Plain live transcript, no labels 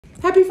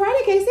Happy Friday,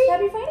 Casey.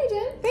 Happy Friday,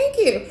 Jen. Thank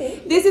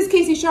you. This is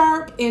Casey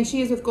Sharpe, and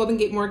she is with Golden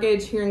Gate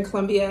Mortgage here in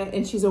Columbia,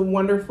 and she's a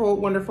wonderful,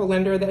 wonderful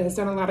lender that has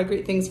done a lot of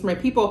great things for my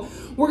people.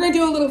 We're going to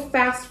do a little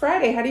Fast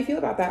Friday. How do you feel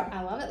about that?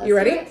 I love it. You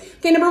ready?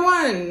 Okay, number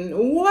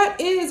one, what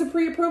is a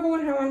pre-approval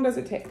and how long does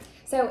it take?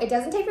 So it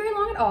doesn't take very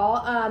long at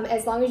all,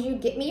 as long as you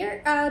get me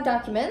your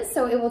documents.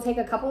 So it will take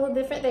a couple of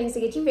different things to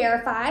get you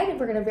verified.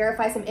 We're going to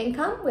verify some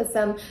income with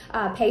some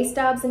pay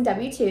stubs and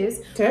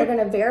W-2s. Okay. We're going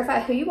to verify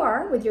who you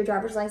are with your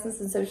driver's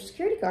license and social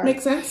security card.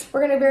 Makes sense.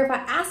 We're going to verify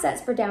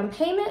assets for down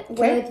payment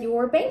with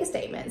your bank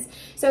statements.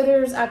 So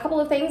there's a couple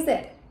of things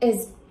that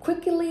as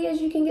quickly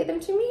as you can get them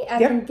to me, I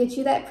can get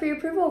you that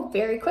pre-approval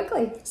very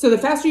quickly. So the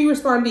faster you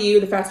respond to you,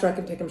 the faster I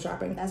can take them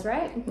shopping. That's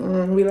right.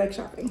 We like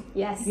shopping.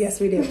 Yes.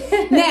 Yes, we do.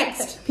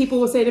 Next, people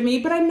will say to me,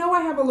 but I know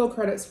I have a low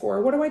credit score.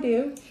 What do I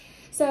do?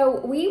 So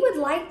we would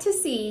like to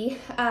see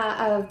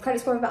a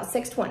credit score of about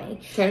 620.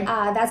 Okay.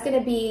 That's going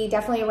to be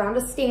definitely around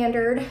a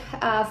standard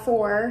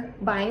for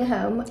buying a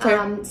home.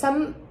 Okay.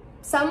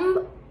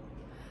 Some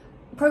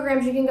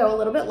programs you can go a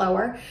little bit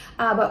lower,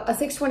 but a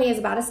 620 is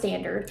about a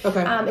standard.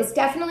 Okay. It's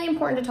definitely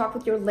important to talk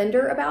with your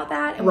lender about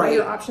that and what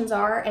your options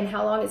are and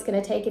how long it's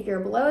going to take if you're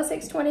below a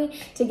 620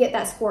 to get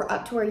that score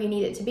up to where you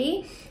need it to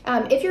be.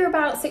 If you're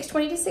about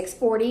 620 to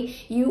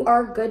 640, you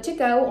are good to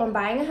go on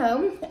buying a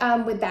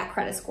home with that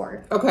credit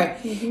score. Okay.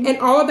 And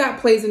all of that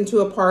plays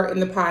into a part in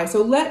the pie.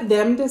 So let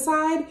them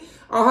decide.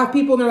 I'll have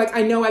people and they're like,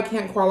 I know I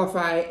can't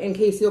qualify. And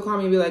Casey will call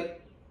me and be like,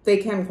 they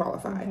can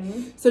qualify.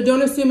 So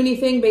don't assume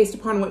anything based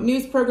upon what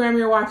news program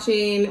you're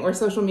watching or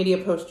social media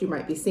post you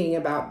might be seeing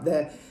about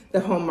the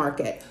home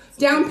market.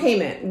 Down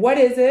payment, what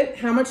is it?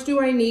 How much do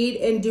I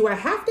need? And do I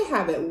have to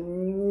have it?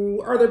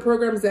 Are there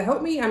programs that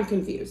help me? I'm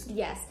confused.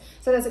 Yes.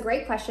 So that's a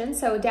great question.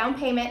 So down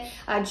payment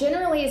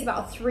generally is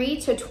about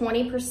 3 to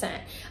 20%.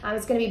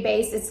 It's going to be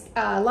based, it's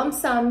a lump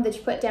sum that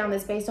you put down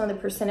that's based on the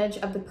percentage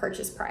of the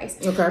purchase price.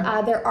 Okay.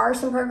 There are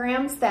some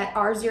programs that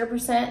are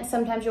 0%.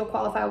 Sometimes you'll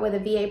qualify with a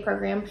VA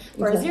program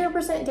for a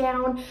 0%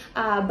 down,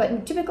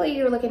 but typically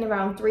you're looking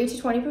around 3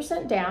 to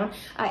 20% down.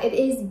 It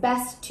is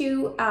best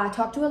to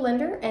talk to a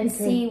lender and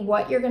see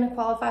what you're going to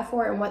qualify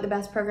for and what the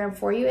best program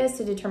for you is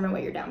to determine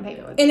what your down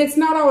payment would be. And it's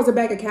not always a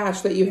bag of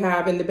cash that you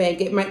have in the bank.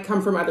 It might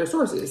come from other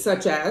sources,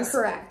 such as?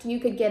 Correct. You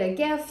could get a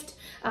gift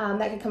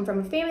that could come from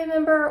a family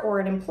member or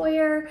an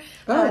employer.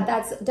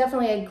 That's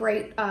definitely a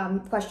great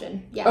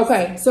question. Yes.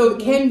 Okay. So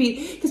it can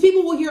be, because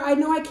people will hear, I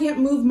know I can't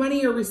move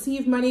money or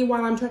receive money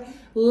while I'm trying.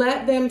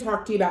 Let them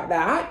talk to you about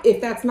that.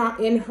 If that's not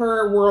in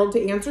her world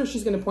to answer,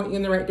 she's going to point you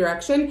in the right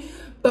direction.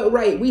 But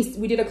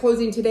we did a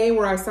closing today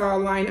where I saw a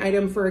line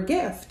item for a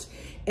gift.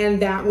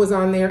 And that was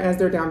on there as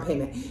their down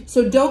payment.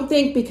 So don't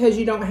think because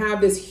you don't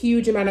have this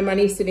huge amount of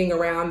money sitting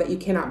around that you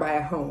cannot buy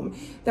a home.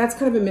 That's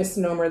kind of a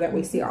misnomer that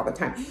we see all the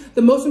time.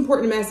 The most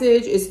important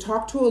message is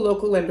talk to a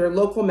local lender.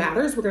 Local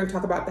matters. We're going to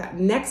talk about that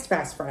next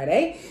Fast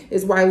Friday,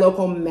 is why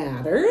local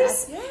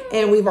matters.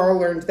 And we've all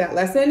learned that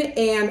lesson.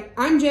 And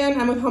I'm Jen.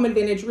 I'm with Home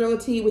Advantage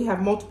Realty. We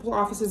have multiple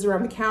offices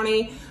around the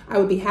county. I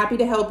would be happy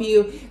to help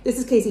you. This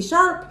is Casey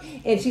Sharpe,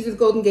 and she's with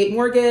Golden Gate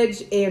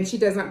Mortgage, and she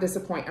does not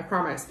disappoint, I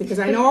promise, because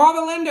I know all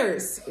the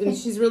lenders. And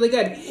she's really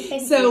good.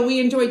 So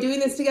we enjoy doing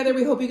this together.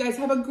 We hope you guys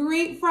have a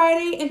great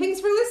Friday, and thanks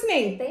for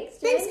listening. Thanks,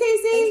 Jen. Thanks,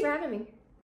 Casey. Thanks for having me.